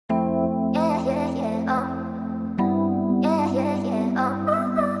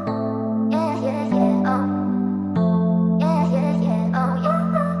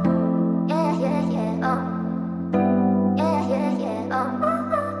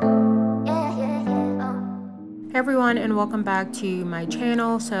everyone, and welcome back to my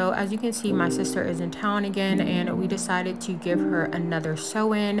channel. So as you can see, my sister is in town again and we decided to give her another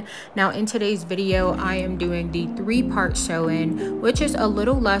sew-in. Now in today's video I am doing the 3-part sew-in, which is a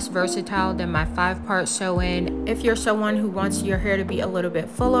little less versatile than my 5-part sew-in. If you're someone who wants your hair to be a little bit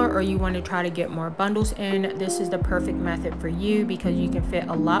fuller or you want to try to get more bundles in, this is the perfect method for you because you can fit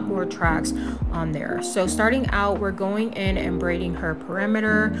a lot more tracks on there. So starting out, we're going in and braiding her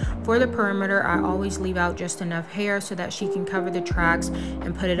perimeter. For the perimeter, I always leave out just enough hair so that she can cover the tracks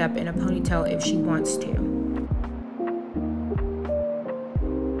and put it up in a ponytail if she wants to.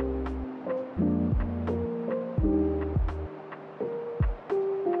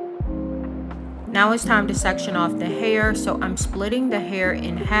 Now it's time to section off the hair, so I'm splitting the hair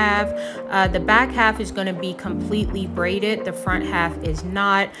in half. The back half is going to be completely braided, the front half is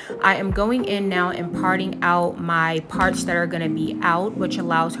not. I am going in now and parting out my parts that are going to be out, which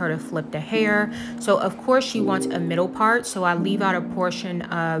allows her to flip the hair. So of course she wants a middle part, so I leave out a portion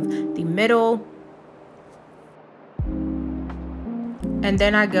of the middle. And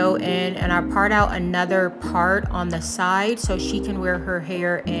then I go in and I part out another part on the side so she can wear her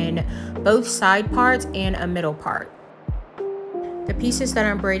hair in both side parts and a middle part. The pieces that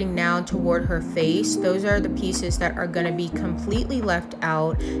I'm braiding now toward her face, those are the pieces that are going to be completely left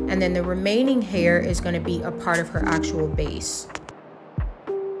out, and then the remaining hair is going to be a part of her actual base.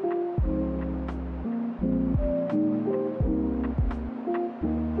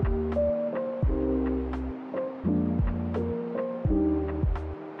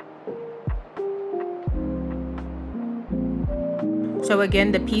 So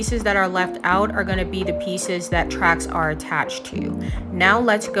again, the pieces that are left out are going to be the pieces that tracks are attached to. Now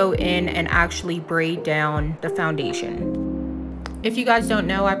let's go in and actually braid down the foundation. If you guys don't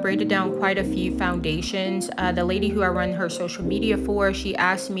know, I braided down quite a few foundations. The lady who I run her social media for, she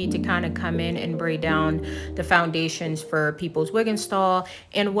asked me to kind of come in and braid down the foundations for people's wig install.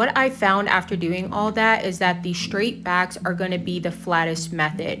 And what I found after doing all that is that the straight backs are going to be the flattest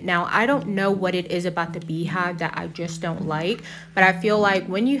method. Now, I don't know what it is about the beehive that I just don't like, but I feel like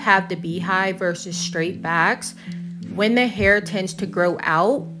when you have the beehive versus straight backs, when the hair tends to grow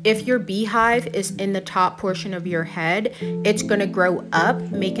out, if your beehive is in the top portion of your head, it's going to grow up,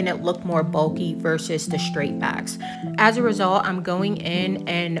 making it look more bulky versus the straight backs. As a result, I'm going in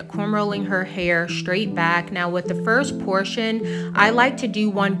and comb rolling her hair straight back. Now with the first portion, I like to do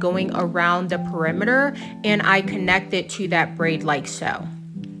one going around the perimeter and I connect it to that braid like so.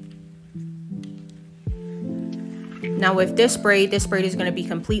 Now with this braid is going to be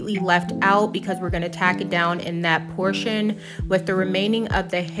completely left out because we're going to tack it down in that portion. With the remaining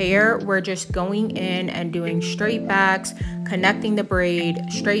of the hair, we're just going in and doing straight backs, connecting the braid,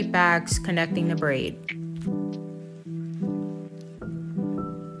 straight backs, connecting the braid.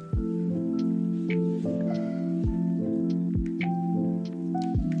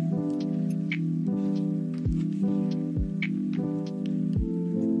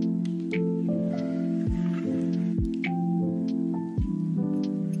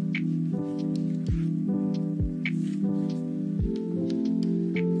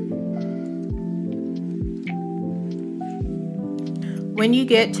 When you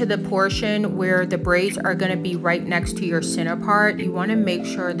get to the portion where the braids are going to be right next to your center part, you want to make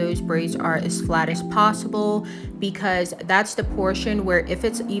sure those braids are as flat as possible because that's the portion where if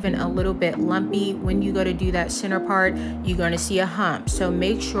it's even a little bit lumpy, when you go to do that center part, you're going to see a hump. So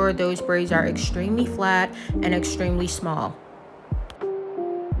make sure those braids are extremely flat and extremely small.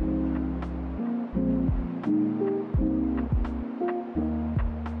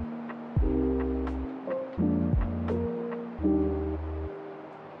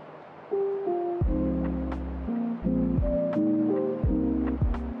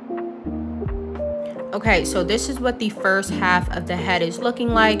 Okay, so this is what the first half of the head is looking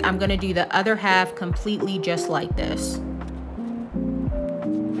like. I'm going to do the other half completely just like this.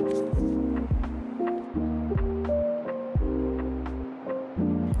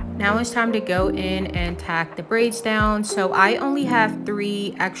 Now it's time to go in and tack the braids down. So I only have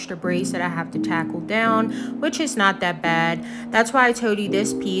 3 extra braids that I have to tackle down, which is not that bad. That's why I told you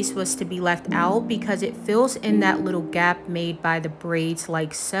this piece was to be left out because it fills in that little gap made by the braids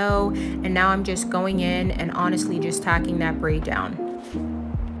like so. And now I'm just going in and honestly just tacking that braid down.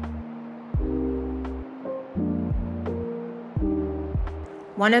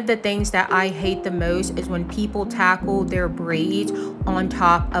 One of the things that I hate the most is when people tackle their braids on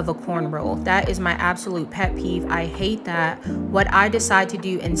top of a cornrow. That is my absolute pet peeve. I hate that. What I decide to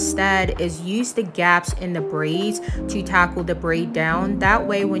do instead is use the gaps in the braids to tackle the braid down. That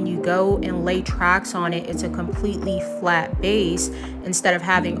way when you go and lay tracks on it, it's a completely flat base instead of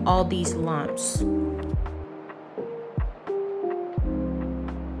having all these lumps.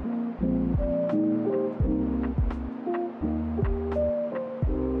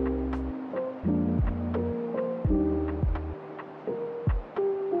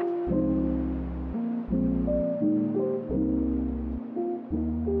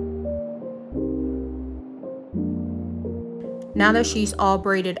 Now that she's all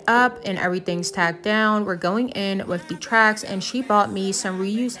braided up and everything's tacked down, we're going in with the tracks, and she bought me some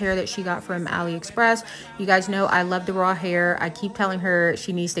reused hair that she got from AliExpress. You guys know I love the raw hair. I keep telling her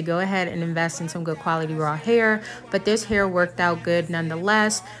she needs to go ahead and invest in some good quality raw hair, but this hair worked out good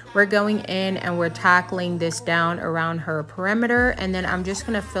nonetheless. We're going in and we're tackling this down around her perimeter, and then I'm just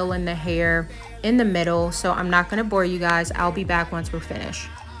gonna fill in the hair in the middle. So I'm not gonna bore you guys. I'll be back once we're finished.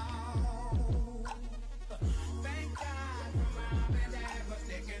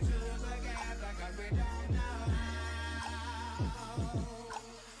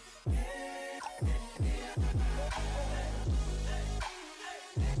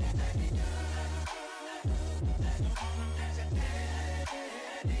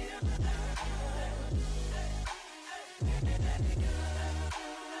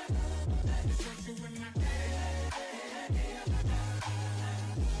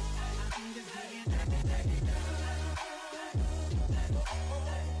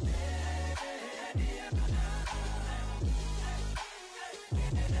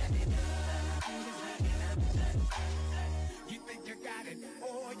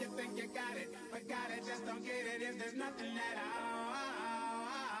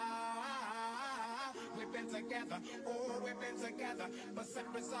 Together, oh, we've been together, but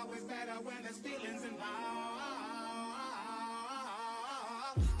separate's always better when there's feelings involved.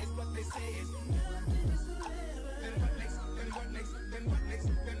 It's what they say is then what makes, then what makes, then what makes,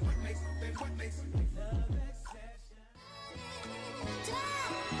 then what makes, then what makes.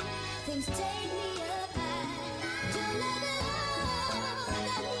 Things take me up high, you'll never know.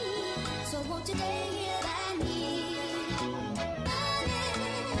 So won't you stay here by me?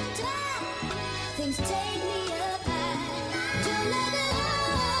 Things take me up high, you'll never know.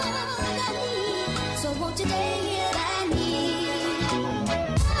 So won't you stay here by me?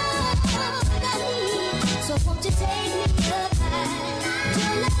 So won't you take me up high,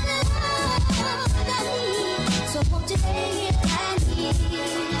 you'll never know. So won't you stay here by me?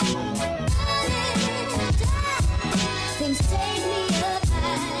 Things take me up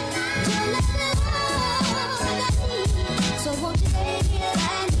high, you'll never know. So won't you stay here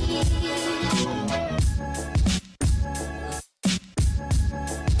by me?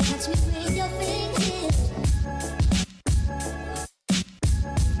 Touch me with your fingers.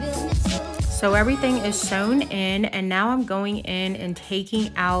 So everything is sewn in, and now I'm going in and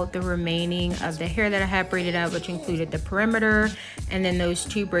taking out the remaining of the hair that I had braided up, which included the perimeter and then those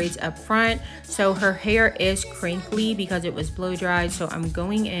two braids up front. So her hair is crinkly because it was blow dried, so I'm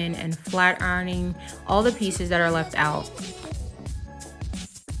going in and flat ironing all the pieces that are left out.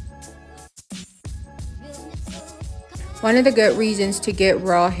 One of the good reasons to get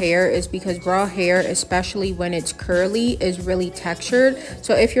raw hair is because raw hair, especially when it's curly, is really textured.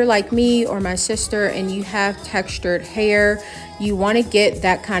 So if you're like me or my sister and you have textured hair, you want to get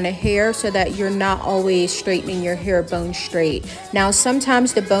that kind of hair so that you're not always straightening your hair bone straight. Now,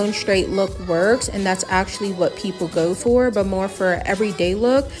 sometimes the bone straight look works, and that's actually what people go for, but more for everyday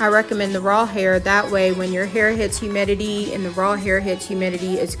look, I recommend the raw hair. That way, when your hair hits humidity and the raw hair hits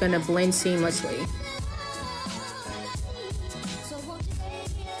humidity, it's going to blend seamlessly.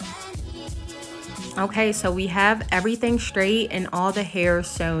 Okay, so we have everything straight and all the hair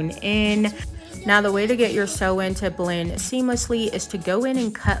sewn in. Now the way to get your sew-in to blend seamlessly is to go in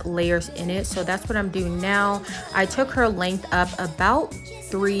and cut layers in it. So that's what I'm doing now. I took her length up about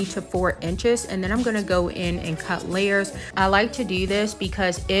 3 to 4 inches, and then I'm going to go in and cut layers. I like to do this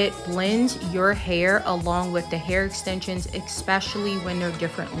because it blends your hair along with the hair extensions, especially when they're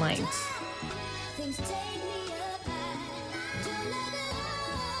different lengths.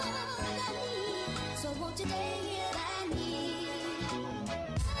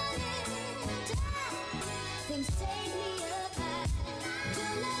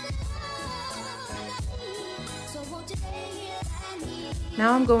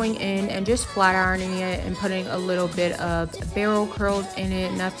 Now I'm going in and just flat ironing it and putting a little bit of barrel curls in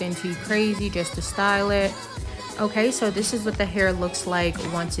it, nothing too crazy, just to style it. Okay, so this is what the hair looks like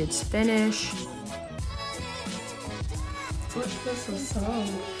once it's finished. This is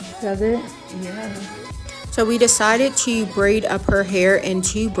soft. Does it? Yeah. So we decided to braid up her hair in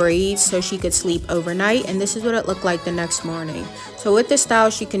 2 braids so she could sleep overnight, and this is what it looked like the next morning. So with this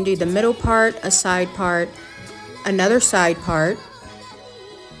style, she can do the middle part, a side part, another side part.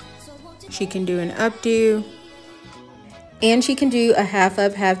 She can do an updo, and she can do a half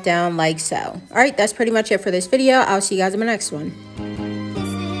up, half down like so. All right, that's pretty much it for this video. I'll see you guys in my next one.